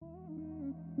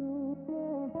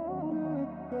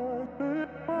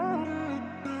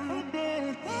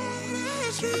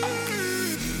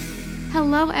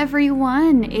Hello,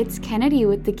 everyone. It's Kennedy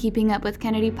with the Keeping Up with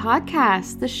Kennedy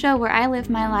podcast, the show where I live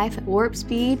my life at warp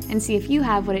speed and see if you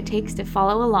have what it takes to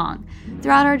follow along.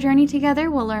 Throughout our journey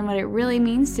together, we'll learn what it really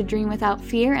means to dream without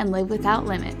fear and live without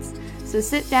limits. So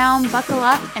sit down, buckle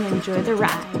up, and enjoy the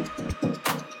ride.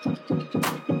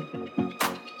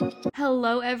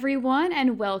 Hello, everyone,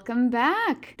 and welcome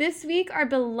back. This week, our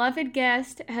beloved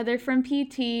guest, Heather from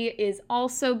PT, is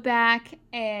also back,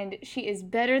 and she is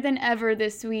better than ever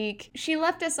this week. She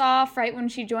left us off right when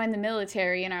she joined the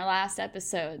military in our last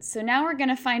episode, so now we're going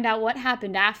to find out what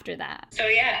happened after that. So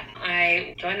yeah,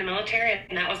 I joined the military,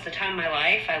 and that was the time of my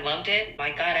life. I loved it.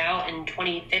 I got out in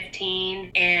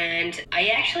 2015, and I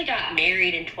actually got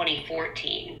married in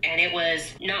 2014, and it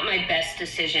was not my best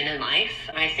decision in life.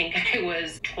 I think I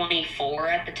was 24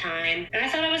 at the time, and I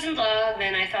thought I was in love,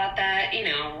 and I thought that,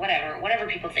 whatever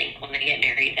people think when they get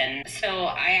married. And so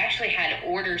I actually had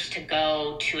orders to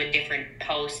go to a different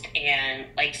post, and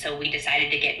so we decided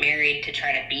to get married to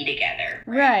try to be together.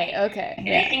 Right, okay. And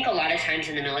I think a lot of times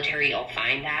in the military you'll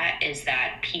find that is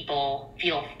that people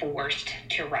feel forced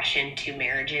to rush into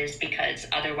marriages because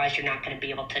otherwise you're not going to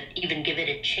be able to even give it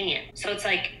a chance. So it's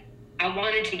like, I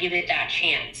wanted to give it that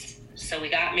chance. So we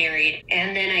got married,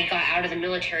 and then I got out of the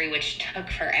military, which took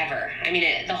forever. I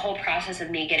mean, the whole process of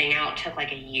me getting out took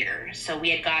like a year. So we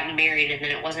had gotten married, and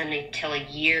then it wasn't until a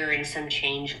year and some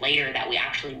change later that we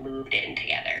actually moved in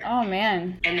together. Oh,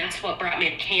 man. And that's what brought me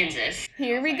to Kansas.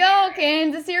 Here we go,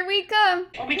 Kansas, here we come.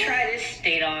 Let me try this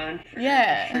state on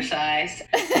for size.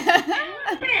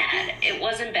 It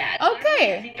wasn't bad.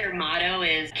 Okay. I think their motto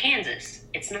is Kansas.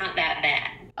 It's not that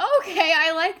bad. Okay,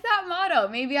 I like that motto.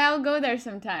 Maybe I'll go there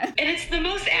sometime. And it's the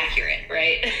most accurate,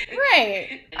 right?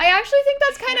 Right. I actually think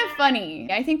that's kind of funny.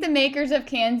 I think the makers of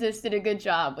Kansas did a good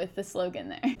job with the slogan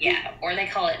there. Yeah, or they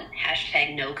call it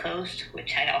 #NoCoast,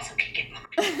 which I also can get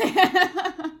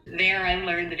behind. There I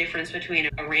learned the difference between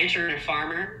a rancher and a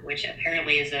farmer, which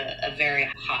apparently is a very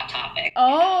hot topic.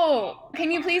 Oh,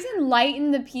 can you please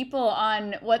enlighten the people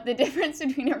on what the difference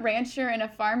between a rancher and a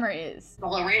farmer is?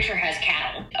 Well, a rancher has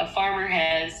cattle. A farmer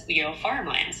has,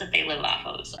 farmlands that they live off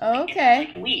of. So okay.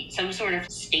 Like wheat, some sort of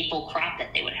staple crop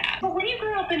that they would have. But when you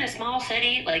grow up in a small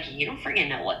city, you don't friggin'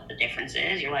 know what the difference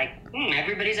is. You're like,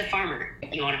 everybody's a farmer.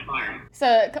 You want to farm.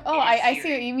 So, I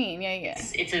see what you mean. Yeah.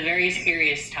 It's a very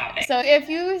serious topic. So if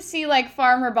you see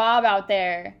Farmer Bob out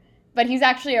there, but he's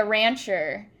actually a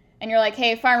rancher, and you're like,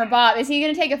 hey, Farmer Bob, is he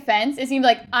going to take offense? Is he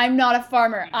like, I'm not a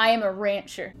farmer, I am a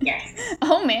rancher? Yes.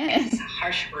 Oh, man. It's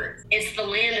harsh words. It's the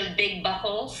land of big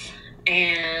buckles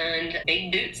and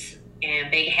big boots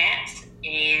and big hats.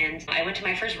 And I went to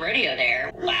my first rodeo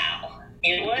there. Wow.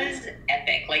 It was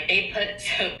epic. They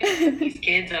put these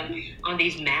kids on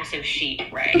these massive sheep,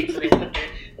 right? So they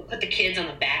put the kids on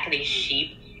the back of these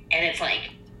sheep, and it's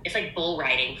like bull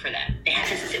riding for them. They have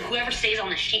to, whoever stays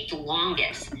on the sheep the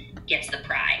longest gets the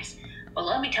prize. But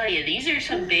let me tell you, these are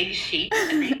some big sheep,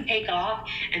 and they take off,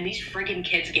 and these friggin'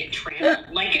 kids get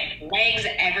trampled. Legs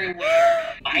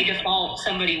everywhere. By default,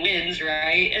 somebody wins,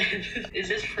 right? Is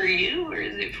this for you, or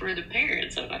is it for the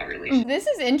parents? I'm not really sure. This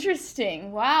is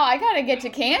interesting. Wow, I gotta get to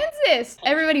Kansas.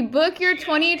 Everybody, book your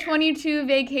 2022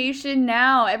 vacation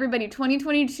now. Everybody,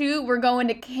 2022, we're going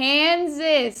to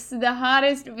Kansas, the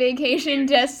hottest vacation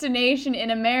destination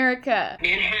in America.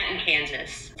 Manhattan,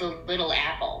 Kansas. The Little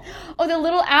Apple. Oh, the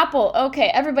Little Apple. Okay,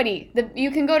 everybody, you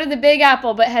can go to the Big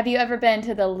Apple, but have you ever been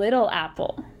to the Little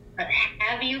Apple? But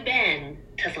have you been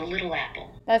to the Little Apple?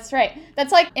 That's right.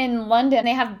 That's like in London,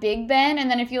 they have Big Ben,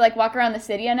 and then if you walk around the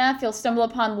city enough, you'll stumble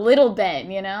upon Little Ben,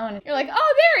 and you're like,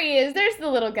 oh, there he is. There's the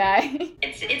little guy.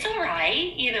 It's all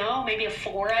right, maybe a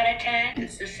 4 out of 10.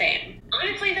 It's the same.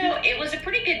 Honestly, though, it was a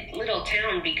pretty good little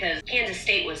town because Kansas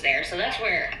State was there. So that's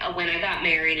where, when I got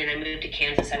married and I moved to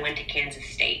Kansas, I went to Kansas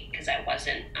State because I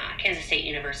wasn't Kansas State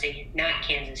University, not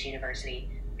Kansas University.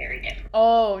 Very different.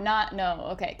 Oh,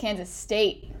 okay. Kansas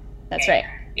State. That's right.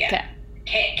 Yeah. Okay.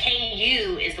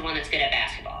 KU is the one that's good at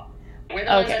basketball. We're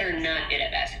the ones that are not good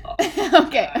at basketball.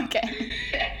 Okay.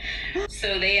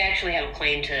 So they actually have a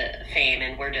claim to fame,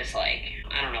 and we're just I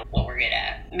don't know what we're good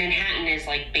at. Manhattan is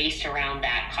based around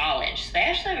that college. So they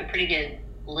actually have a pretty good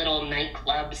little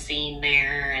nightclub scene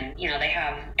there, and they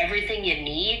have everything you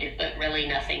need, but really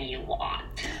nothing you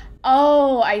want.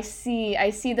 Oh, I see. I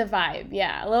see the vibe.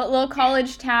 Yeah. Little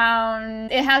college town.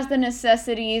 It has the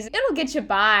necessities. It'll get you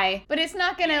by, but it's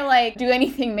not gonna like do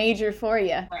anything major for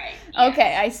you. Right.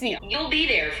 Okay, Yes. I see. You'll be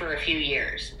there for a few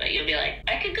years, but you'll be like,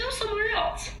 I could go somewhere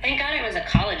else. Thank God I was a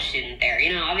college student there.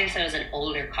 You know, obviously I was an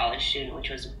older college student, which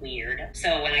was weird.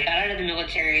 So when I got out of the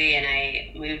military and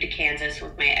I moved to Kansas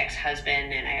with my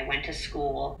ex-husband and I went to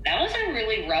school, that was a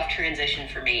really rough transition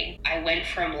for me. I went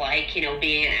from like, you know,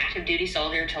 being an active duty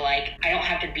soldier to like, I don't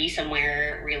have to be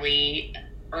somewhere really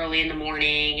early in the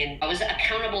morning, and I was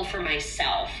accountable for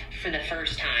myself for the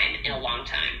first time in a long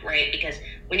time, right? Because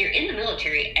when you're in the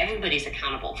military, everybody's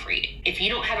accountable for you. If you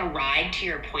don't have a ride to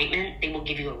your appointment, they will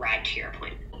give you a ride to your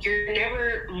appointment. You're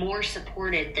never more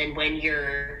supported than when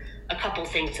you're a couple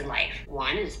things in life.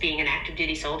 One is being an active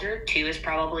duty soldier. Two is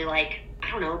probably like, I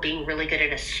don't know, being really good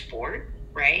at a sport,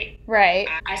 right? Right.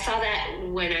 I saw that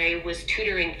when I was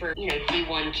tutoring for, you know,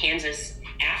 D1 Kansas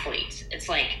athletes. It's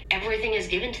like everything is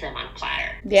given to them on a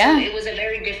platter. Yeah. So it was a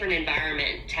very different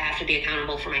environment to have to be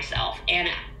accountable for myself. And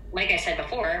like I said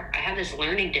before, I have this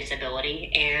learning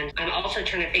disability, and I'm also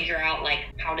trying to figure out like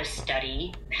how to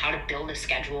study, how to build a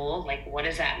schedule. Like, what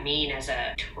does that mean as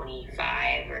a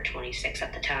 25 or 26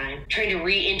 at the time? Trying to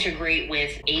reintegrate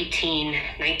with 18,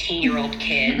 19-year-old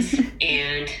kids.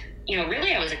 And you know,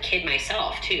 really I was a kid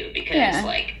myself too, because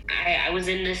like I was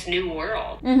in this new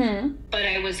world. Mm-hmm. But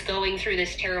I was going through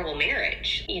this terrible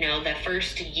marriage. You know, the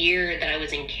first year that I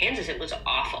was in Kansas, it was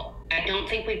awful. I don't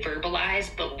think we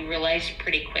verbalized, but we realized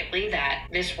pretty quickly that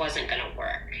this wasn't going to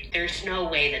work. There's no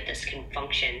way that this can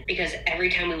function, because every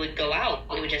time we would go out,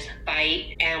 we would just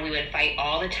fight, and we would fight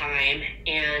all the time.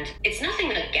 And it's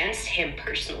nothing against him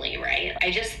personally, right?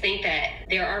 I just think that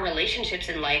there are relationships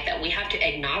in life that we have to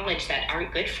acknowledge that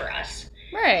aren't good for us.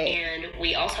 Right. And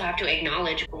we also have to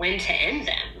acknowledge when to end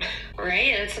them,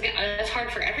 right? That's hard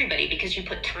for everybody, because you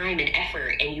put time and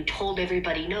effort and you told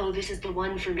everybody, no, this is the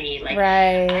one for me. Like,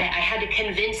 right. I had to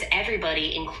convince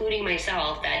everybody, including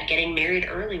myself, that getting married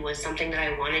early was something that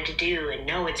I wanted to do, and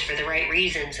no, it's for the right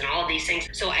reasons and all of these things.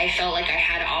 So I felt like I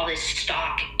had all this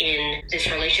stock in this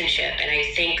relationship. And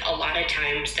I think a lot of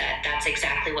times that's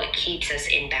exactly what keeps us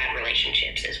in bad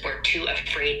relationships, is we're too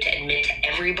afraid to admit to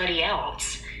everybody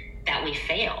else that we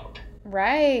failed.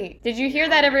 Right. Did you hear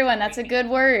that, everyone? That's a good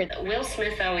word. Will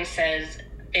Smith always says,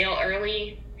 fail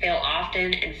early, fail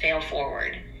often, and fail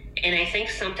forward. And I think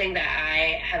something that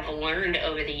I have learned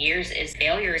over the years is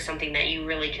failure is something that you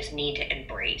really just need to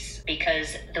embrace,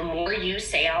 because the more you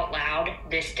say out loud,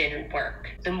 this didn't work,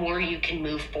 the more you can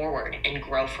move forward and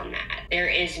grow from that. There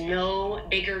is no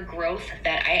bigger growth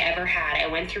that I ever had. I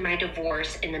went through my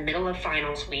divorce in the middle of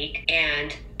finals week,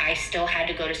 and I still had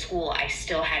to go to school. I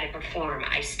still had to perform.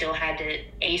 I still had to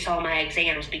ace all my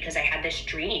exams because I had this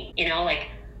dream, you know, like,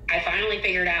 I finally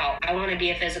figured out I want to be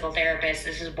a physical therapist.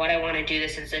 This is what I want to do.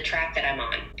 This is the track that I'm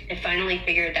on. I finally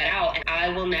figured that out, and I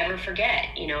will never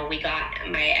forget. You know,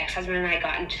 my ex-husband and I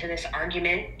got into this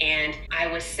argument, and I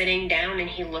was sitting down, and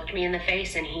he looked me in the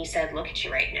face and he said, look at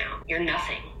you right now. You're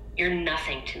nothing. You're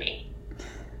nothing to me.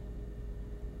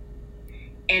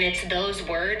 And it's those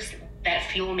words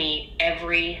that fuel me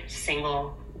every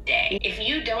single day. If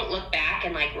you don't look back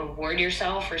and like reward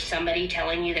yourself for somebody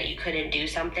telling you that you couldn't do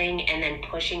something and then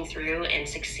pushing through and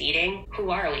succeeding, who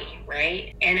are we,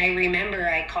 right? And I remember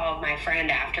I called my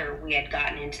friend after we had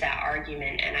gotten into that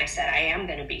argument, and I said, I am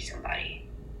going to be somebody.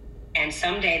 And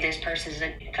someday this person's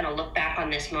going to look back on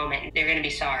this moment and they're going to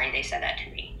be sorry they said that to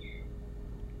me.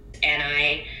 And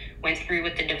I went through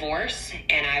with the divorce,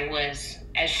 and I was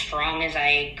as strong as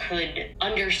I could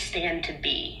understand to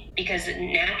be, because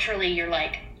naturally you're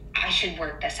like, I should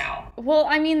work this out. Well,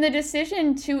 I mean, the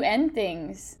decision to end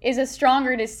things is a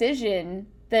stronger decision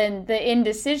than the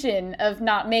indecision of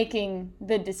not making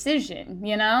the decision,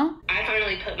 you know? I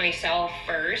finally put myself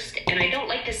first, and I don't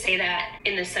like to say that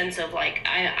in the sense of like,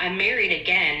 I'm married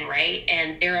again, right?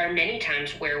 And there are many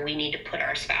times where we need to put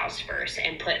our spouse first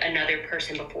and put another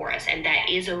person before us, and that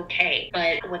is okay.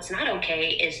 But what's not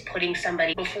okay is putting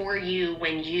somebody before you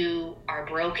when you are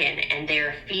broken and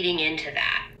they're feeding into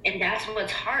that. And that's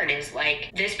what's hard, is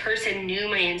like, this person knew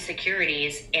my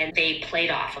insecurities and they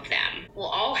played off of them. We'll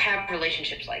all have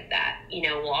relationships like that. You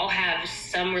know, we'll all have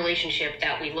some relationship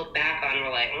that we look back on and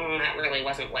we're like,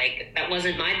 that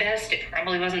wasn't my best. It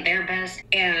probably wasn't their best.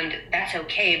 And that's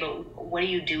okay. But what do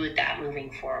you do with that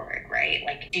moving forward, right?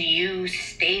 Like, do you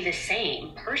stay the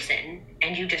same person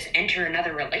and you just enter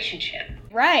another relationship?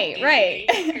 Right.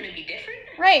 It's going to be different?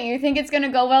 Right, you think it's going to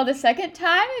go well the second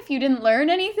time if you didn't learn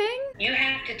anything? You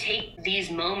have to take these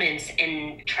moments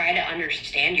and try to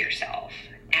understand yourself.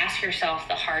 ask yourself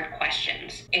the hard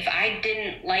questions. If I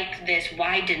didn't like this,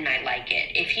 why didn't I like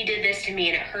it? If he did this to me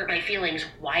and it hurt my feelings,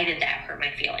 why did that hurt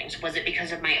my feelings? Was it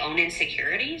because of my own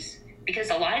insecurities?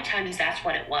 Because a lot of times that's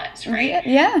what it was, right?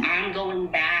 Yeah. I'm going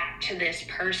back to this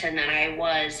person that I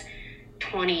was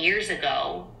 20 years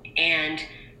ago and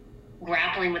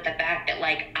grappling with the fact that,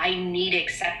 like, I need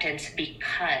acceptance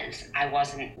because I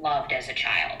wasn't loved as a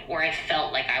child, or I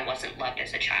felt like I wasn't loved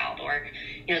as a child, or,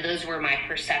 you know, those were my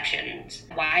perceptions.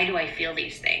 Why do I feel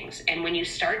these things? And when you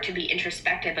start to be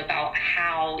introspective about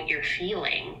how you're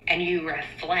feeling and you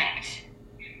reflect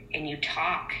and you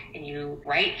talk and you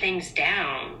write things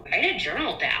down, write a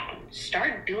journal down,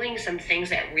 start doing some things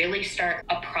that really start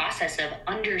a process of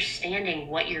understanding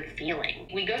what you're feeling.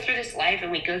 We go through this life and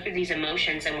we go through these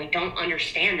emotions and we don't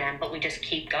understand them, but we just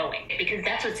keep going because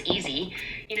that's what's easy.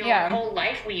 You know, our whole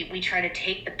life we try to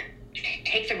take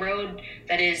the road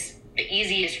that is the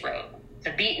easiest road,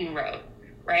 the beaten road,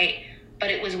 right? But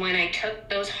it was when I took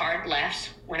those hard lefts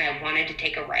when I wanted to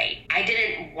take a right. I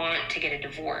didn't want to get a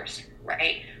divorce,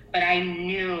 right? But I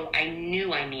knew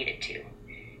I needed to.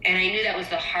 And I knew that was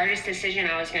the hardest decision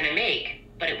I was going to make,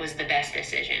 but it was the best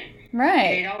decision.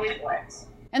 Right. And it always was.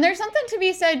 And there's something to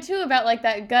be said, too, about, like,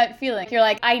 that gut feeling. You're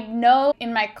like, I know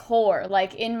in my core,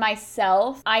 like, in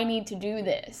myself, I need to do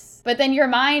this. But then your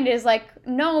mind is like,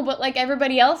 no, but, like,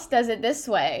 everybody else does it this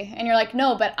way. And you're like,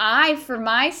 no, but for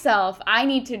myself, I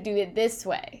need to do it this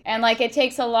way. And, like, it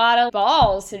takes a lot of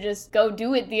balls to just go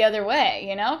do it the other way,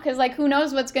 you know? Because, like, who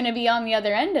knows what's going to be on the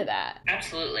other end of that?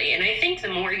 Absolutely. And I think the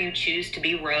more you choose to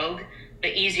be rogue,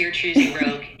 the easier choosing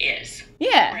rogue is.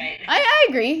 Yeah, right. I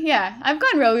agree. Yeah, I've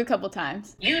gone rogue a couple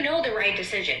times. You know the right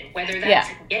decision, whether that's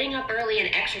getting up early and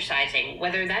exercising,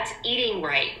 whether that's eating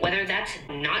right, whether that's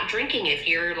not drinking if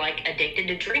you're, like, addicted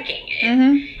to drinking.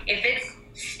 If it's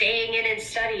staying in and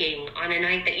studying on a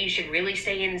night that you should really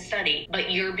stay in and study,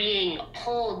 but you're being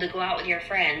pulled to go out with your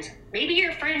friends, maybe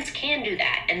your friends can do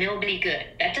that and they'll be good.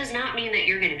 That does not mean that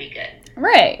you're going to be good.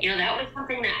 Right. You know, that was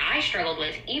something that I struggled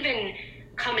with, even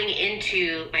coming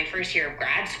into my first year of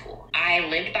grad school. I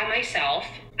lived by myself.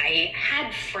 I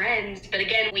had friends, but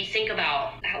again, we think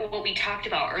about what we talked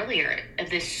about earlier of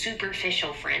this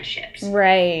superficial friendships.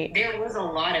 Right. There was a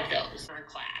lot of those in our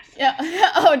class. Yeah.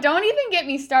 Oh, don't even get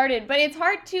me started. But it's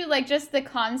hard to, like, just the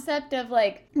concept of,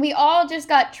 like, we all just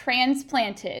got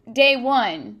transplanted day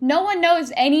one. No one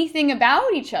knows anything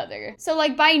about each other. So,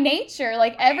 like, by nature,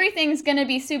 like, everything's gonna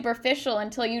be superficial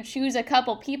until you choose a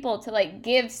couple people to, like,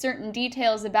 give certain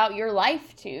details about your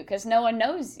life to, because no one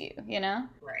knows you, you know?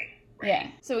 Right. Yeah.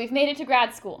 So we've made it to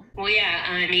grad school. Well, yeah,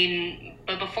 I mean,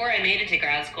 but before I made it to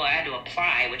grad school, I had to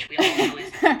apply, which we all know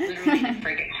is literally the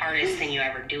friggin' hardest thing you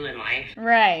ever do in life.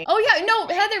 Right. Oh, yeah. No,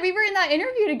 Heather, we were in that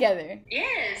interview together.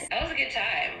 Yes, that was a good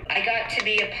time. I got to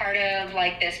be a part of,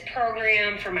 like, this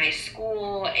program for my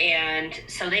school, and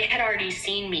so they had already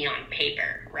seen me on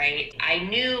paper, right? I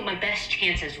knew my best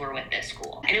chances were with this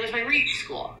school, and it was my reach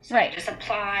school. So right. I just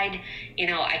applied, you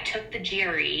know, I took the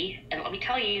GRE, and let me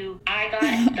tell you, I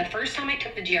got, the first time I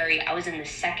took the GRE, I was in the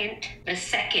second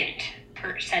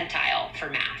percentile for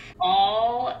math.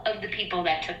 All of the people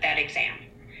that took that exam,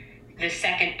 the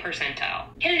second percentile.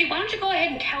 Kennedy, why don't you go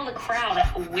ahead and tell the crowd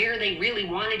where they really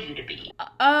wanted you to be?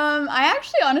 I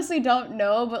actually honestly don't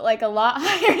know, but, like, a lot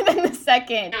higher than the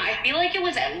second. No, I feel like it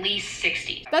was at least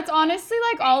 60. That's honestly,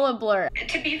 like, all a blur.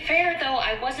 To be fair, though,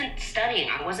 I wasn't studying.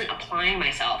 I wasn't applying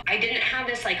myself. I didn't have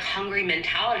this, like, hungry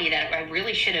mentality that I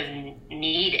really should have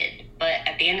needed. But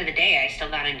at the end of the day, I still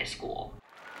got into school.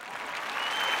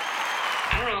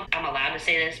 I don't know if I'm allowed to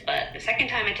say this, but the second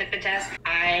time I took the test,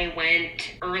 I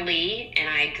went early and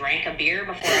I drank a beer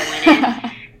before I went in.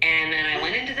 And then I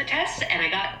went into the test and I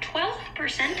got 12th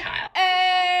percentile.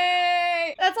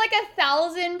 Hey! That's like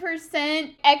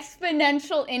 1,000%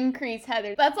 exponential increase,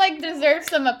 Heather. That's, like, deserves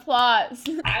some applause.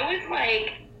 I was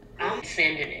like, I'm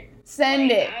sending it.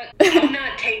 Send it. I'm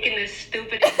not taking this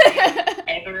stupid exam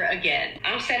ever again.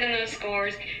 I'm sending those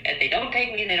scores. If they don't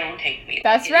take me, they don't take me.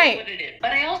 That's right. It is what it is.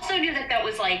 But I also knew that that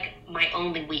was, like, my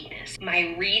only weakness.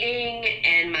 My reading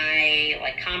and my,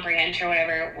 like, comprehension or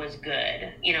whatever was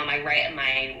good. You know, my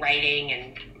writing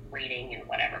and reading and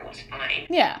whatever was fine.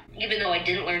 Yeah. Even though I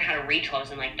didn't learn how to read till I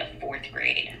was in, like, the 4th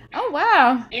grade. Oh,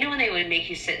 wow. You know when they would make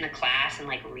you sit in the class and,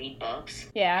 like, read books?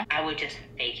 Yeah. I would just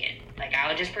fake it. Like, I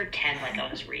would just pretend like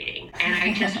I was reading. And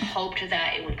I just hoped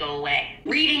that it would go away.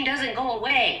 Reading doesn't go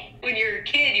away. When you're a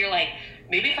kid, you're like,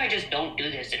 maybe if I just don't do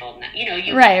this, it'll not, you know,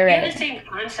 you have the same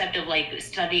concept of, like,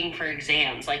 studying for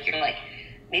exams. Like, you're like,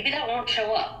 maybe that won't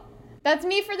show up. That's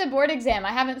me for the board exam.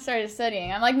 I haven't started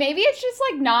studying. I'm like, maybe it's just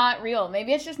like not real.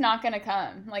 Maybe it's just not gonna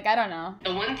come. Like, I don't know.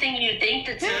 The one thing you think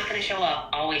that's not going to show up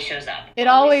always shows up. It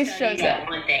always study shows up. that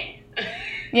one thing.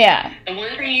 Yeah. The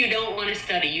one thing you don't want to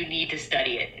study, you need to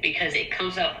study it because it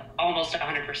comes up almost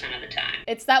 100% of the time.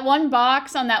 It's that one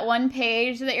box on that one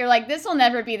page that you're like, this will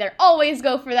never be there. Always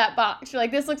go for that box. You're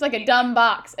like, this looks like a dumb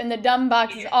box, and the dumb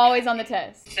box is always on the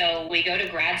test. So we go to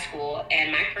grad school,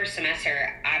 and my first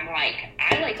semester, I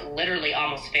literally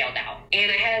almost failed out.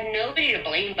 And I had nobody to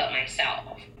blame but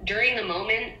myself. During the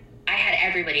moment, I had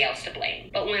everybody else to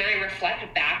blame. But when I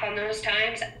reflect back on those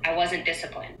times, I wasn't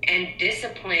disciplined. And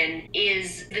discipline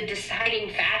is the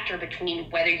deciding factor between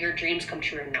whether your dreams come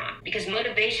true or not. Because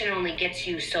motivation only gets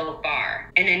you so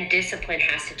far, and then discipline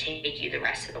has to take you the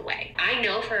rest of the way. I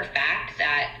know for a fact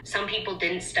that some people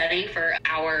didn't study for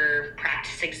our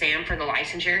practice exam for the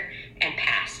licensure and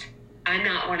passed. I'm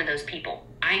not one of those people.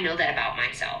 I know that about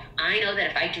myself. I know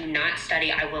that if I do not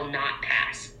study, I will not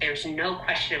pass. There's no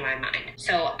question in my mind.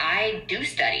 So I do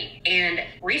study. And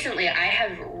recently I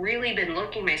have really been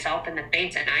looking myself in the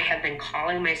face, and I have been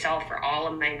calling myself for all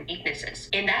of my weaknesses.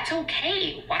 And that's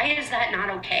okay. Why is that not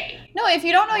okay? No, if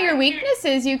you don't know your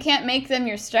weaknesses, you can't make them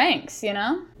your strengths, you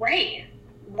know? Right.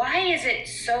 Why is it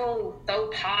so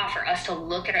faux pas for us to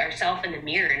look at ourselves in the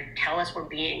mirror and tell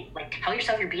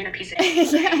yourself you're being a piece of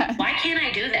shit? Yeah. Why can't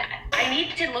I do that? I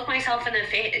need to look myself in the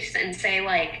face and say,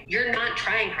 like, you're not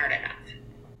trying hard enough.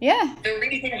 Yeah. The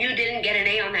reason you didn't get an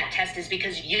A on that test is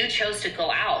because you chose to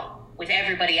go out with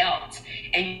everybody else,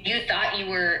 and you thought you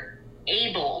were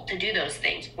able to do those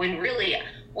things, when really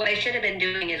what I should have been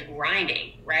doing is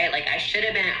grinding, right? Like, I should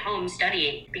have been at home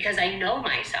studying because I know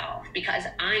myself, because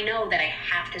I know that I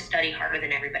have to study harder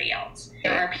than everybody else.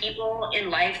 There are people in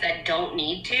life that don't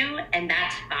need to, and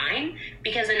that's fine,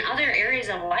 because in other areas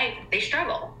of life, they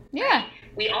struggle. Yeah. Right?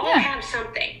 We all have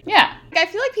something. Yeah. I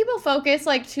feel like people focus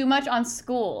like too much on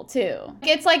school too.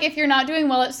 It's like if you're not doing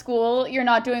well at school, you're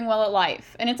not doing well at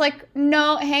life. And it's like,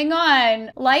 no, hang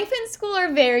on. Life and school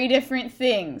are very different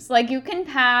things. Like, you can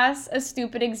pass a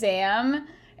stupid exam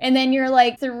and then you're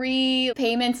like 3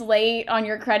 payments late on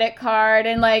your credit card,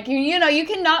 and like, you know, you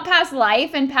cannot pass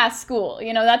life and pass school.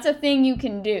 You know, that's a thing you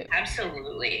can do.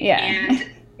 Absolutely. Yeah. And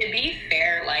to be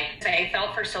fair, like, I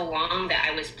felt for so long that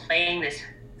I was playing this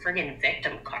friggin'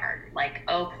 victim card. Like,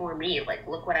 oh, poor me. Like,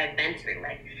 look what I've been through.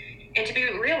 Like, and to be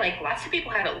real, like, lots of people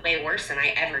have it way worse than I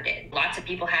ever did. Lots of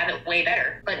people have it way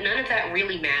better. But none of that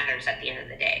really matters at the end of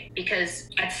the day. Because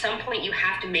at some point, you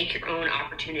have to make your own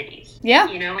opportunities. Yeah.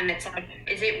 You know, and it's like,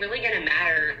 is it really going to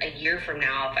matter a year from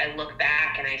now if I look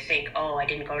back and I think, oh, I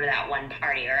didn't go to that one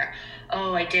party, or,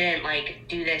 oh, I didn't, like,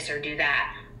 do this or do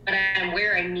that. But I'm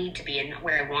where I need to be and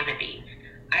where I want to be.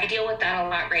 I deal with that a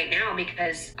lot right now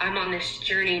because I'm on this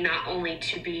journey not only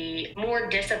to be more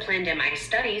disciplined in my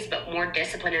studies, but more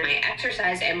disciplined in my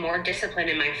exercise and more disciplined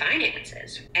in my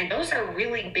finances. And those are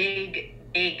really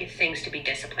big things to be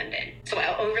disciplined in. So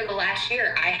over the last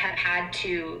year, I have had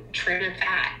to trim the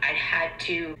fat. I had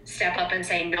to step up and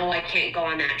say, no, I can't go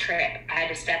on that trip. I had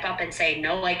to step up and say,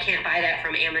 no, I can't buy that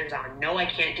from Amazon. No, I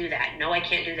can't do that. No, I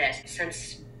can't do this.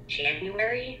 Since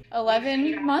January,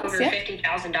 11 months, over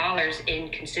 $50,000 in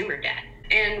consumer debt,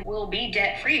 and we'll be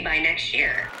debt free by next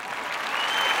year.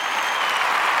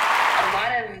 A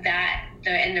lot of that,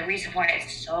 and the reason why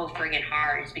it's so friggin'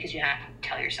 hard is because you have to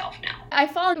tell yourself no. I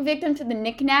fall victim to the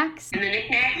knickknacks. And the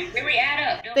knickknacks really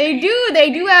add up. They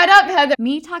do add up, Heather.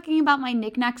 Me talking about my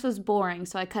knickknacks was boring,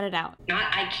 so I cut it out. Not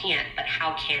I can't, but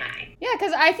how can I? Yeah,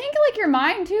 because I think like your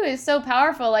mind too is so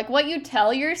powerful. Like, what you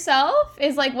tell yourself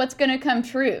is like what's gonna come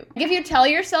true. If you tell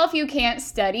yourself you can't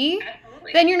study,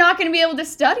 Absolutely. then you're not gonna be able to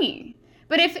study.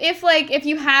 But if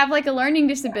you have like a learning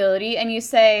disability and you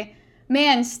say,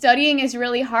 man, studying is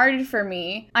really hard for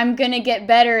me, I'm gonna get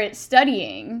better at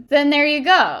studying, then there you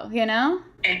go, you know?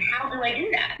 And how do I do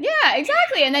that? Yeah,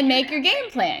 exactly. And then make your game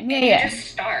plan. Yeah, and yeah. You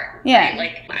just start. Yeah. Right?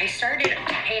 Like, I started to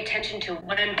pay attention to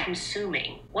what I'm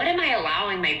consuming. What am I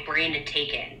allowing my brain to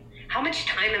take in? How much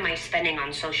time am I spending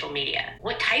on social media?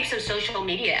 What types of social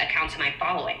media accounts am I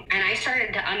following? And I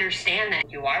started to understand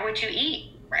that you are what you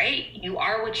eat, right? You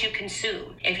are what you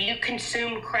consume. If you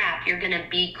consume crap, you're gonna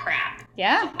be crap.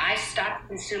 Yeah. I stopped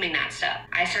consuming that stuff.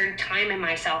 I started timing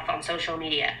myself on social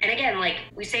media. And again, like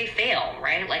we say fail,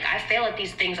 right? Like I fail at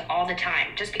these things all the time.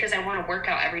 Just because I want to work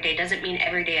out every day doesn't mean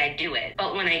every day I do it.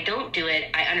 But when I don't do it,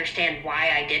 I understand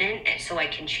why I didn't, and so I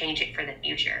can change it for the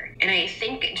future. And I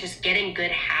think just getting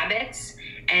good habits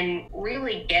and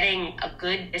really getting a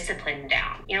good discipline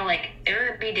down. You know, like there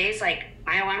would be days like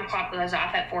my alarm clock goes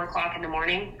off at 4 o'clock in the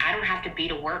morning. I don't have to be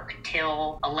to work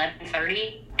till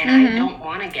 11:30, and I don't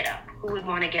want to get up. who would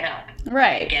want to get up?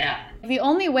 Right. Get up. The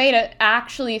only way to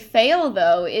actually fail,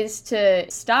 though, is to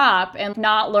stop and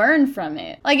not learn from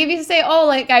it. Like, if you say, oh,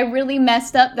 like, I really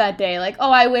messed up that day. Like,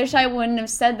 oh, I wish I wouldn't have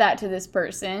said that to this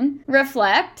person.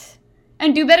 Reflect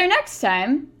and do better next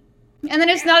time. And then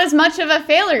it's not as much of a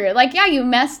failure. Like, yeah, you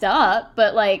messed up,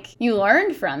 but, like, you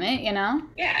learned from it, you know?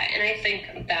 Yeah, and I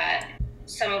think that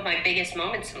some of my biggest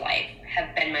moments in life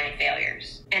have been my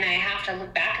failures. And I have to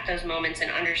look back at those moments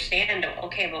and understand,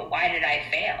 okay, but why did I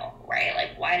fail, right?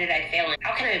 Like, why did I fail? And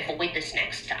how can I avoid this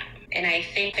next time? And I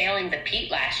think failing the Pete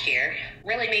last year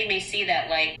really made me see that,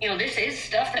 like, you know, this is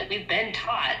stuff that we've been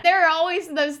taught. There are always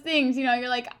those things, you know, you're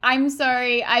like, I'm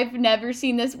sorry, I've never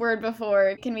seen this word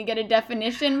before. Can we get a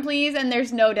definition, please? And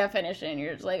there's no definition.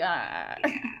 You're just like, ah.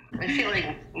 Yeah. I feel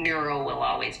like neuro will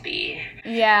always be.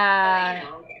 Yeah. You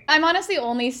know, I'm honestly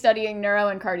only studying neuro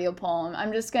and cardiopulm.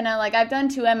 I'm just gonna, like, I've done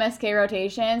 2 MSK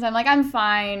rotations. I'm like, I'm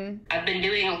fine. I've been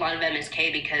doing a lot of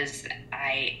MSK because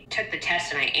I took the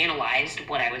test and I analyzed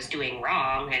what I was doing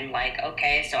wrong. And like,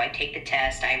 okay, so I take the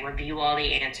test, I review all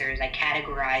the answers, I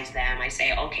categorize them. I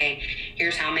say, okay,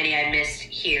 here's how many I missed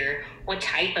here. What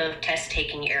type of test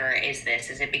taking error is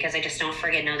this? Is it because I just don't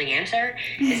friggin' know the answer?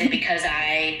 Is it because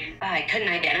I couldn't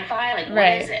identify? Like,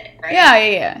 what is it? Right?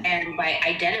 Yeah. And by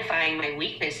identifying my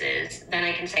weaknesses, then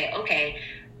I can say, okay,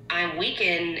 I'm weak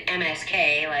in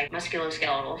MSK, like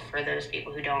musculoskeletal, for those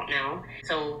people who don't know.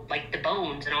 So, like, the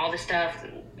bones and all the stuff,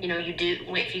 you know, you do,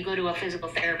 if you go to a physical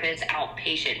therapist,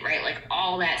 outpatient, right? Like,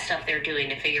 all that stuff they're doing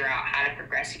to figure out how to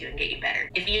progress you and get you better.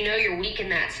 If you know you're weak in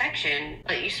that section,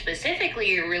 but you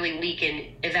specifically are really weak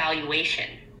in evaluation,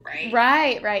 right?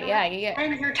 Right, yeah.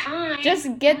 And your time.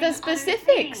 Just get the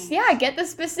specifics. Yeah, get the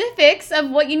specifics of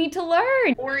what you need to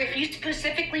learn. Or if you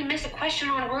specifically miss a question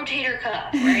on rotator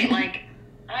cuff, right? Like,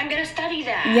 I'm going to study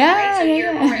that. Yeah. Right? So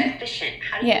you're more efficient.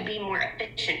 How do you be more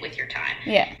efficient with your time?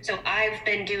 Yeah. So I've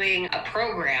been doing a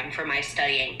program for my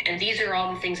studying, and these are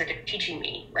all the things that they're teaching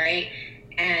me, right?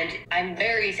 And I'm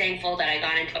very thankful that I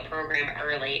got into a program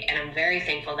early, and I'm very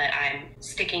thankful that I'm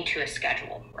sticking to a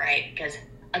schedule, right? Because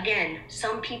again,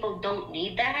 some people don't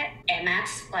need that, and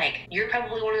that's like, you're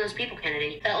probably one of those people,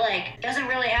 Kennedy, that like doesn't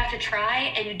really have to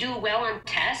try, and you do well on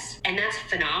tests, and that's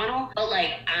phenomenal, but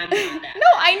like, I'm not that.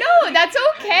 No, I know, that's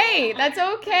okay. That's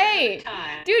okay.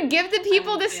 Dude, give the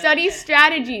people the study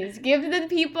strategies. Give the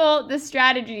people the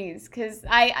strategies, because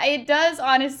it does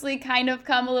honestly kind of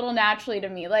come a little naturally to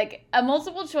me. Like, a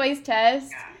multiple choice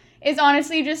test is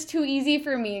honestly just too easy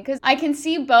for me, because I can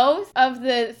see both of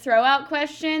the throw-out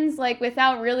questions, like,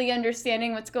 without really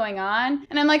understanding what's going on.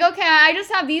 And I'm like, okay, I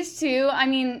just have these 2. I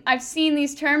mean, I've seen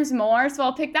these terms more, so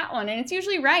I'll pick that one, and it's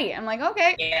usually right. I'm like,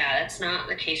 okay. Yeah, that's not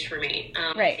the case for me.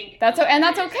 Right. That's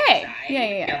okay.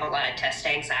 Yeah. You have a lot of test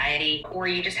anxiety, or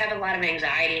you just have a lot of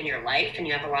anxiety in your life, and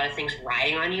you have a lot of things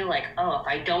riding on you, like, oh, if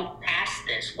I don't pass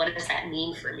this, what does that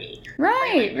mean for me?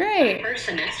 Right. My first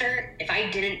semester, if I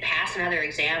didn't pass another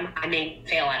exam, I may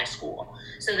fail out of school.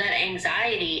 So that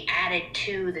anxiety added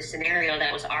to the scenario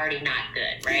that was already not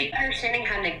good, right? Understanding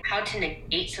how to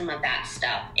negate some of that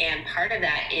stuff. And part of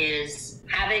that is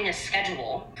having a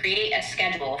schedule. Create a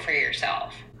schedule for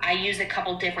yourself. I use a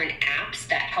couple different apps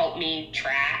that help me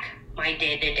track my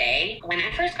day-to-day. When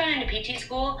I first got into PT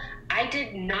school, I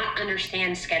did not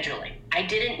understand scheduling. I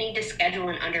didn't need to schedule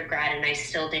in undergrad, and I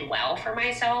still did well for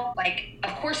myself. Like,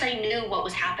 of course I knew what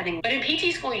was happening, but in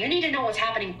PT school, you need to know what's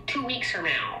happening 2 weeks from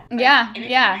now. Yeah, and if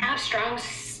you have strong,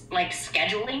 like,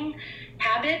 scheduling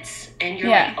habits, and you're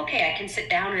like, okay, I can sit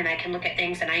down and I can look at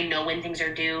things, and I know when things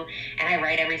are due, and I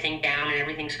write everything down, and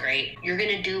everything's great, you're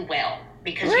gonna do well.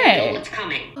 Because you know what's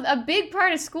coming. A big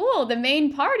part of school, the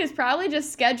main part is probably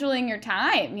just scheduling your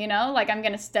time, you know? Like, I'm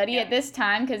going to study at this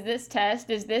time because this test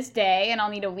is this day, and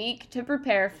I'll need a week to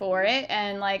prepare for it,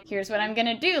 and, like, here's what I'm going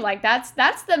to do. Like, that's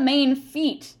the main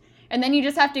feat. And then you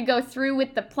just have to go through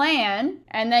with the plan,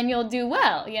 and then you'll do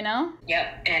well, you know?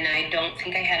 Yep, and I don't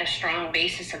think I had a strong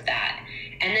basis of that.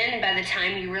 And then by the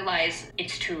time you realize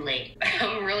it's too late,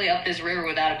 I'm really up this river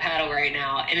without a paddle right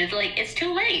now. And it's like, it's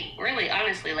too late, really,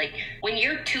 honestly. Like, when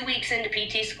you're 2 weeks into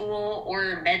PT school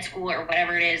or med school or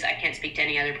whatever it is, I can't speak to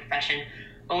any other profession.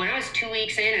 But when I was 2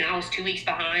 weeks in and I was 2 weeks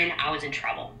behind, I was in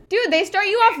trouble. Dude, they start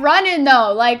you off running,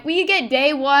 though. Like, we get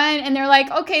day 1, and they're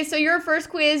like, okay, so your first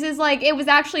quiz is like, it was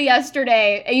actually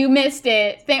yesterday. You missed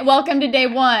it. Welcome to day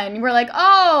 1. We're like,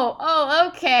 oh,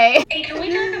 okay. Hey, can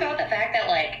we talk about the fact that,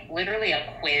 like, literally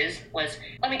a quiz was,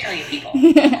 let me tell you, people,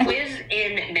 a quiz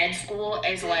in med school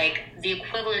is like the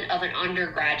equivalent of an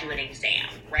undergraduate exam,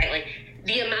 right? Like,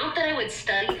 The amount that I would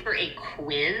study for a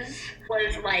quiz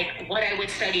was like what I would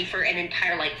study for an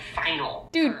entire like final.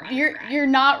 Dude, you're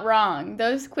not wrong.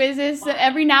 Those quizzes,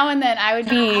 every now and then I would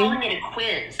I'm be... calling it a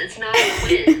quiz. It's not a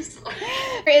quiz.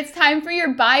 It's time for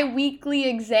your bi-weekly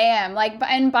exam.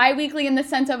 And bi-weekly in the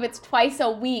sense of it's twice a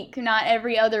week, not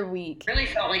every other week. It really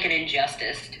felt like an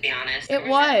injustice, to be honest. It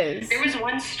was. There was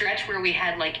one stretch where we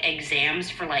had like exams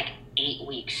for like 8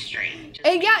 weeks straight.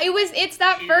 Yeah, it's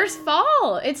that first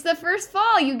fall. It's the first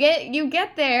fall. You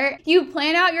get there, you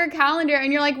plan out your calendar,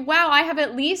 and you're like, wow, I have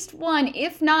at least one,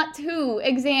 if not two,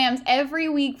 exams every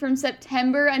week from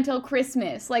September until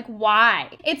Christmas. Like, why?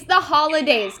 It's the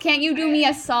holidays. Can't you do me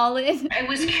a solid? I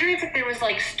was curious if there was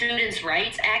like students'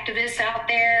 rights activists out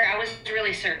there. I was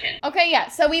really certain. Okay, yeah,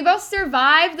 so we both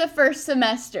survived the first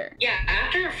semester. Yeah,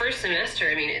 after the first semester,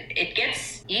 I mean, it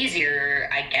gets easier,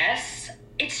 I guess.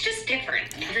 It's just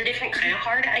different. It's a different kind of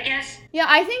hard, I guess. Yeah,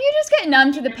 I think you just get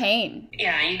numb to the pain.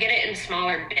 Yeah, you get it in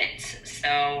smaller bits.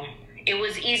 So it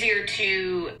was easier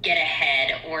to get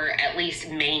ahead or at least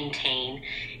maintain.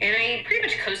 And I pretty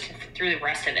much coasted through the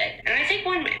rest of it. And I think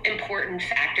one important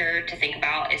factor to think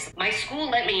about is my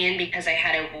school let me in because I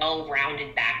had a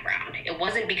well-rounded background. It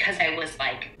wasn't because I was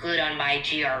like good on my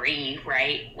GRE,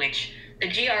 right? Which the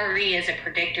GRE is a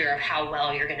predictor of how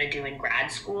well you're going to do in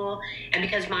grad school. And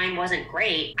because mine wasn't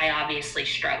great, I obviously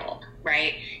struggled,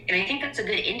 right? And I think that's a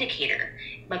good indicator.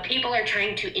 But people are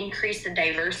trying to increase the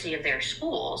diversity of their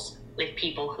schools with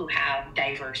people who have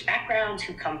diverse backgrounds,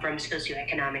 who come from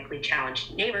socioeconomically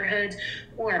challenged neighborhoods,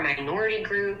 or minority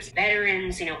groups,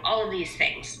 veterans, all of these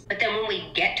things. But then when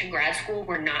we get to grad school,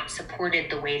 we're not supported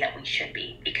the way that we should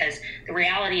be. Because the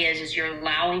reality is you're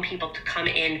allowing people to come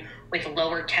in with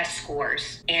lower test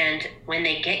scores. And when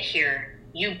they get here,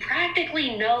 you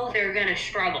practically know they're going to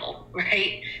struggle,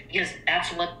 right? Because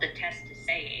that's what the test is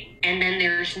saying. And then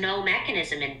there's no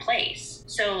mechanism in place.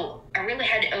 So I really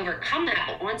had to overcome that.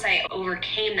 But once I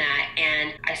overcame that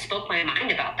and I spoke my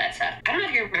mind about that stuff, I don't know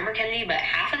if you remember, Kennedy, but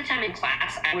half of the time in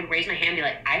class, I would raise my hand and be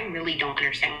like, I really don't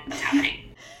understand what's happening.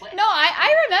 No,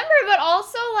 I remember, but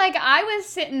also, I was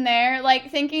sitting there,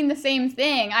 thinking the same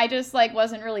thing. I just,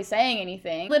 wasn't really saying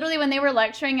anything. Literally, when they were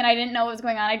lecturing and I didn't know what was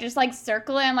going on, I just,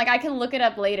 circle it and, I can look it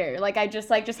up later. I just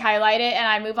highlight it and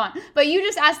I move on. But you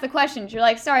just ask the questions. You're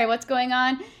like, sorry, what's going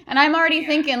on? And I'm already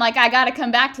thinking, I gotta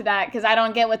come back to that because I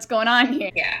don't get what's going on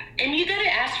here. Yeah, and you gotta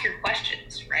ask your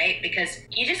questions, right? Because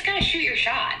you just gotta shoot your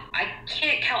shot. I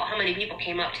can't count how many people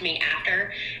came up to me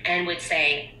after and would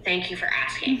say, thank you for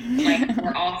asking.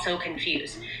 We're all so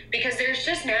confused. Because there's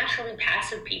just naturally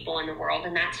passive people in the world,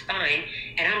 and that's fine.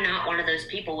 And I'm not one of those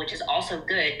people, which is also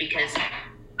good because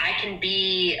I can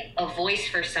be a voice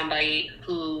for somebody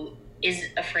who is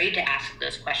afraid to ask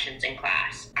those questions in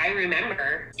class. I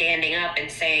remember standing up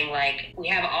and saying, we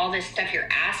have all this stuff you're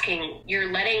asking.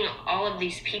 You're letting all of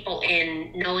these people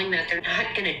in knowing that they're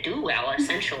not going to do well,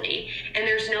 essentially. And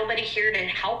there's nobody here to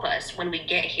help us when we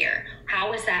get here.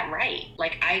 How is that right?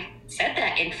 I said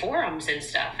that in forums and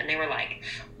stuff, and they were like,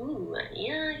 ooh,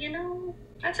 yeah,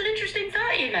 that's an interesting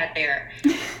thought you got there.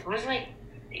 I was like,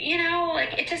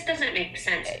 it just doesn't make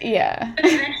sense. Yeah. But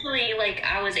eventually,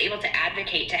 I was able to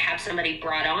advocate to have somebody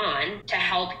brought on to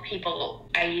help people.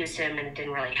 I used him and it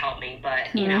didn't really help me, but,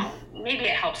 maybe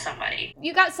it helps somebody.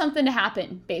 You got something to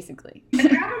happen, basically. The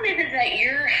problem is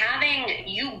that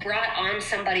you brought on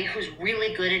somebody who's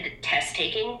really good at test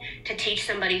taking to teach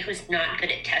somebody who's not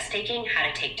good at test taking how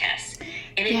to take tests.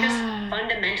 And it just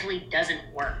fundamentally doesn't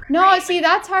work. No, right? See,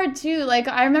 that's hard too.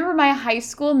 I remember my high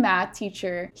school math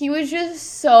teacher. He was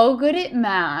just so good at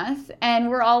math, and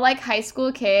we're all high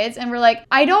school kids, and we're like,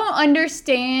 I don't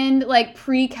understand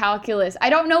pre-calculus. I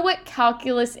don't know what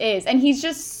calculus is. And he's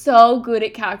just so good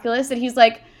at calculus that he's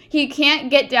like, he can't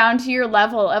get down to your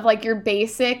level of your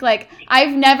basic,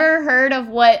 I've never heard of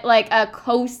what a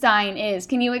cosine is.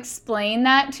 Can you explain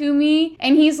that to me?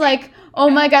 And he's like, oh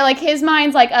my God, his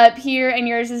mind's up here and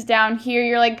yours is down here.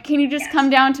 You're like, can you just come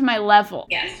down to my level?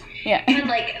 Yes. Yeah. And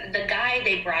the guy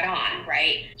they brought on,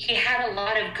 right? He had a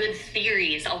lot of good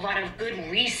theories, a lot of good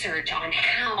research on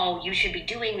how you should be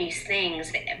doing these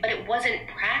things, but it wasn't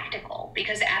practical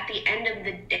because at the end of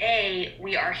the day,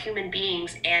 we are human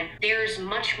beings and there's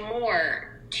much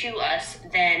more to us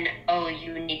than, oh,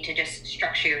 you need to just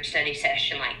structure your study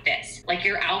session like this.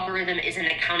 Your algorithm isn't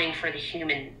accounting for the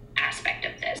human aspect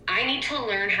of this. I need to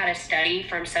learn how to study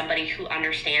from somebody who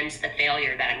understands the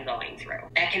failure that I'm going through,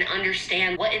 that can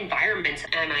understand what environments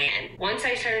am I in. Once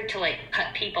I started to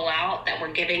cut people out that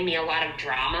were giving me a lot of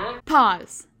drama.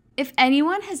 Pause. If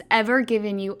anyone has ever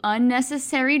given you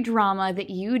unnecessary drama that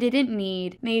you didn't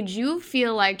need, made you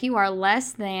feel like you are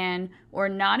less than or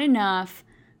not enough,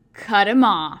 Cut him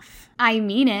off. I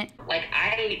mean it. Like,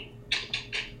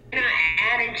 you're not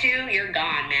adding to, you're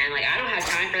gone, man. Like, I don't have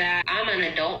time for that. I'm an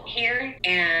adult here,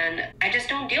 and I just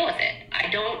don't deal with it. I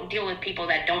don't deal with people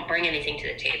that don't bring anything to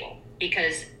the table.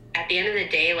 Because at the end of the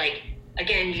day, like,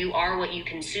 again, you are what you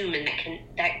consume, and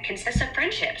that consists of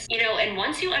friendships. You know, and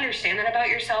once you understand that about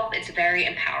yourself, it's very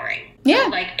empowering. Yeah. So,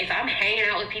 like, if I'm hanging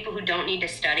out with people who don't need to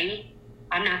study,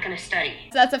 I'm not going to study.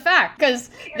 That's a fact,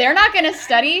 because they're not going to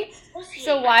study,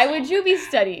 so why would you be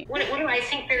studying? What do I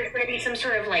think there's going to be some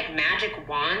sort of, like, magic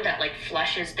wand that, like,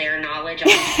 flushes their knowledge on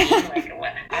me? Like,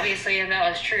 what? Obviously, if that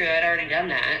was true, I'd already done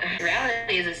that. The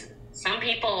reality is some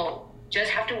people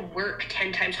just have to work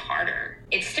 10 times harder.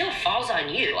 It still falls on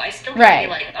you. I still can't be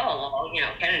like, oh, well, you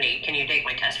know, Kennedy, can you take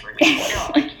my test for me?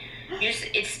 No, like,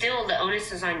 it's still, the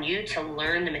onus is on you to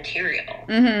learn the material.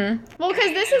 Mm-hmm. Well,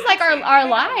 because this is like our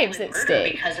lives at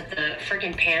stake. Because of the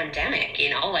freaking pandemic, you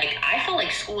know? Like, I felt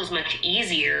like school was much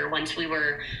easier once we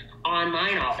were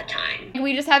online all the time.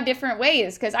 We just have different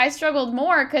ways, because I struggled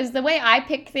more because the way I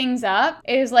pick things up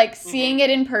is like seeing it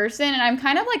in person, and I'm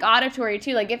kind of like auditory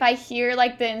too. Like, if I hear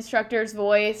like the instructor's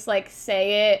voice like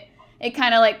say it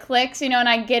kind of like clicks, you know, and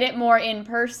I get it more in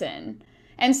person.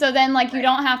 And so then, like, you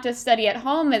don't have to study at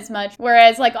home as much.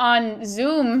 Whereas, like, on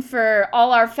Zoom for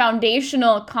all our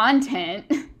foundational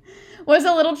content was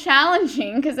a little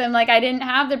challenging because I'm like, I didn't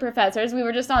have the professors. We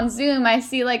were just on Zoom. I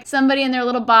see, like, somebody in their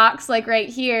little box, like, right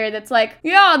here that's like,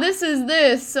 yeah, this is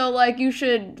this. So, like, you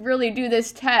should really do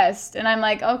this test. And I'm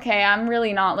like, okay, I'm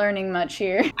really not learning much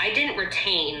here. I didn't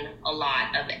retain a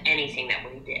lot of anything that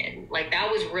we did. Like, that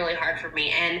was really hard for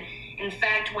me. And in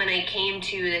fact, when I came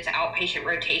to this outpatient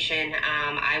rotation,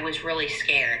 I was really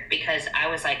scared because I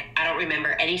was like, I don't remember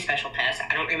any special tests.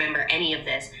 I don't remember any of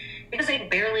this because I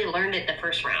barely learned it the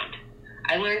first round.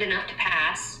 I learned enough to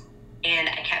pass, and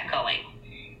I kept going.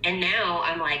 And now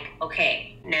I'm like,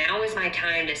 okay, now is my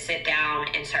time to sit down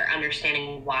and start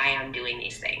understanding why I'm doing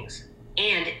these things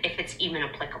and if it's even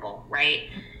applicable, right?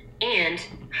 And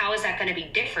how is that going to be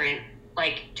different?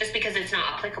 Like, just because it's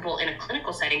not applicable in a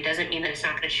clinical setting doesn't mean that it's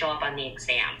not going to show up on the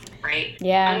exam, right?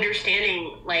 Yeah.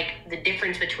 Understanding, like, the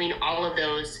difference between all of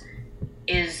those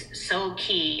is so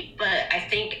key. But I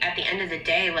think at the end of the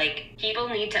day, like, people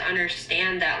need to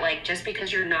understand that, like, just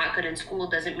because you're not good in school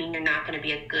doesn't mean you're not going to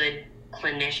be a good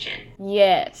clinician.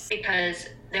 Yes. Because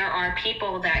there are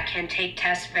people that can take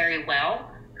tests very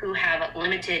well who have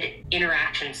limited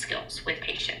interaction skills with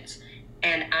patients.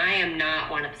 And I am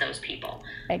not one of those people.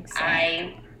 Exactly.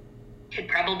 I could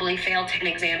probably fail 10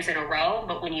 exams in a row,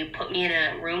 but when you put me in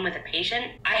a room with a patient,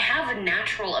 I have the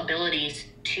natural abilities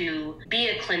to be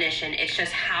a clinician. It's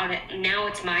just now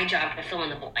it's my job to fill in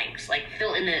the blanks, like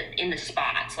fill in the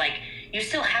spots. Like, you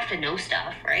still have to know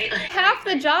stuff, right? Half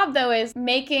the job, though, is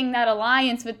making that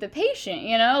alliance with the patient,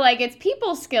 you know? Like, it's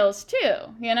people skills, too,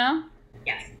 you know?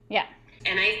 Yes. Yeah.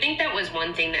 And I think that was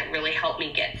one thing that really helped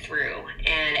me get through,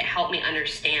 and it helped me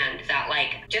understand that,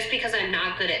 like, just because I'm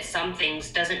not good at some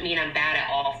things doesn't mean I'm bad at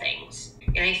all things.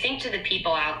 And I think to the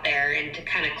people out there, and to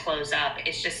kind of close up,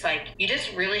 it's just like, you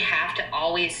just really have to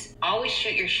always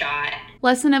shoot your shot.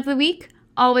 Lesson of the week: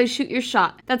 always shoot your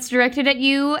shot. That's directed at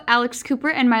you, Alex Cooper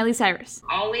and Miley Cyrus.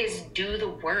 Always do the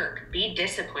work. Be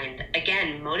disciplined.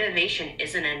 Again, motivation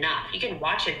isn't enough. You can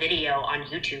watch a video on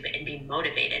YouTube and be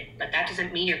motivated, but that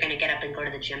doesn't mean you're going to get up and go to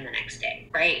the gym the next day,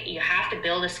 right? You have to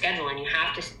build a schedule, and you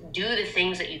have to do the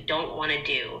things that you don't want to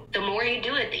do. The more you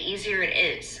do it, the easier it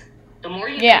is. The more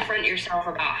you confront yourself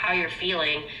about how you're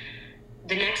feeling,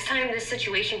 the next time this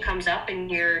situation comes up and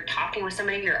you're talking with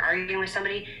somebody, you're arguing with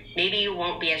somebody, maybe you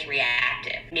won't be as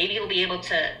reactive. Maybe you'll be able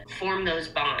to form those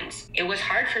bonds. It was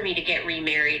hard for me to get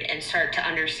remarried and start to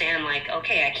understand, like,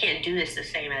 okay, I can't do this the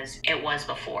same as it was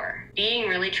before. Being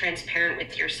really transparent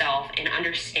with yourself and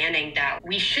understanding that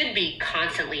we should be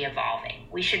constantly evolving.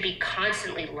 We should be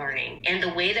constantly learning. And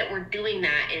the way that we're doing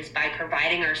that is by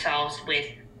providing ourselves with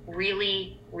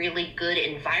really, really good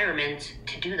environment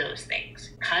to do those things.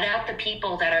 Cut out the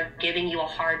people that are giving you a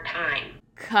hard time.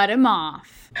 Cut them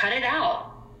off. Cut it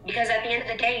out. Because at the end of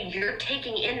the day, you're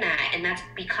taking in that, and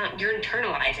you're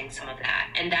internalizing some of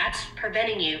that, and that's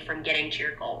preventing you from getting to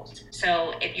your goals.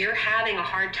 So if you're having a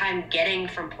hard time getting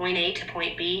from point A to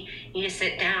point B, you need to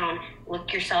sit down,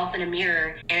 look yourself in a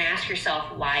mirror, and ask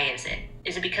yourself, why is it?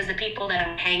 Is it because the people that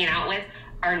I'm hanging out with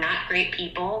are not great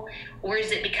people? Or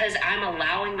is it because I'm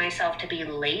allowing myself to be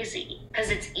lazy? Because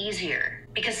it's easier.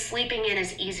 Because sleeping in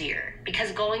is easier.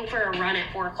 Because going for a run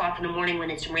at 4 o'clock in the morning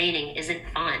when it's raining isn't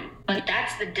fun. But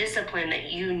that's the discipline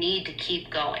that you need to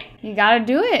keep going. You gotta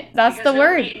do it. That's the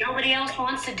word. Nobody else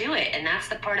wants to do it. And that's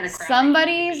the part of the crowd.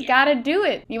 Somebody's gotta do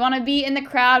it. You wanna be in the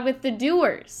crowd with the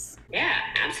doers. Yeah,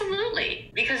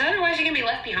 absolutely. Because otherwise you're going to be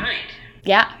left behind.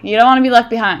 Yeah, you don't want to be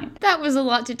left behind. That was a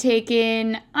lot to take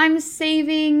in. I'm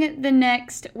saving the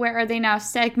next Where Are They Now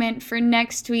segment for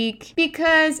next week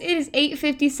because it is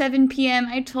 8:57 p.m.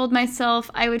 I told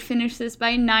myself I would finish this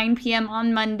by 9 p.m.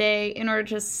 on Monday in order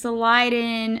to slide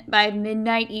in by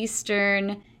midnight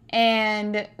Eastern.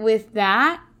 And with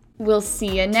that, we'll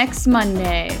see you next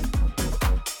Monday.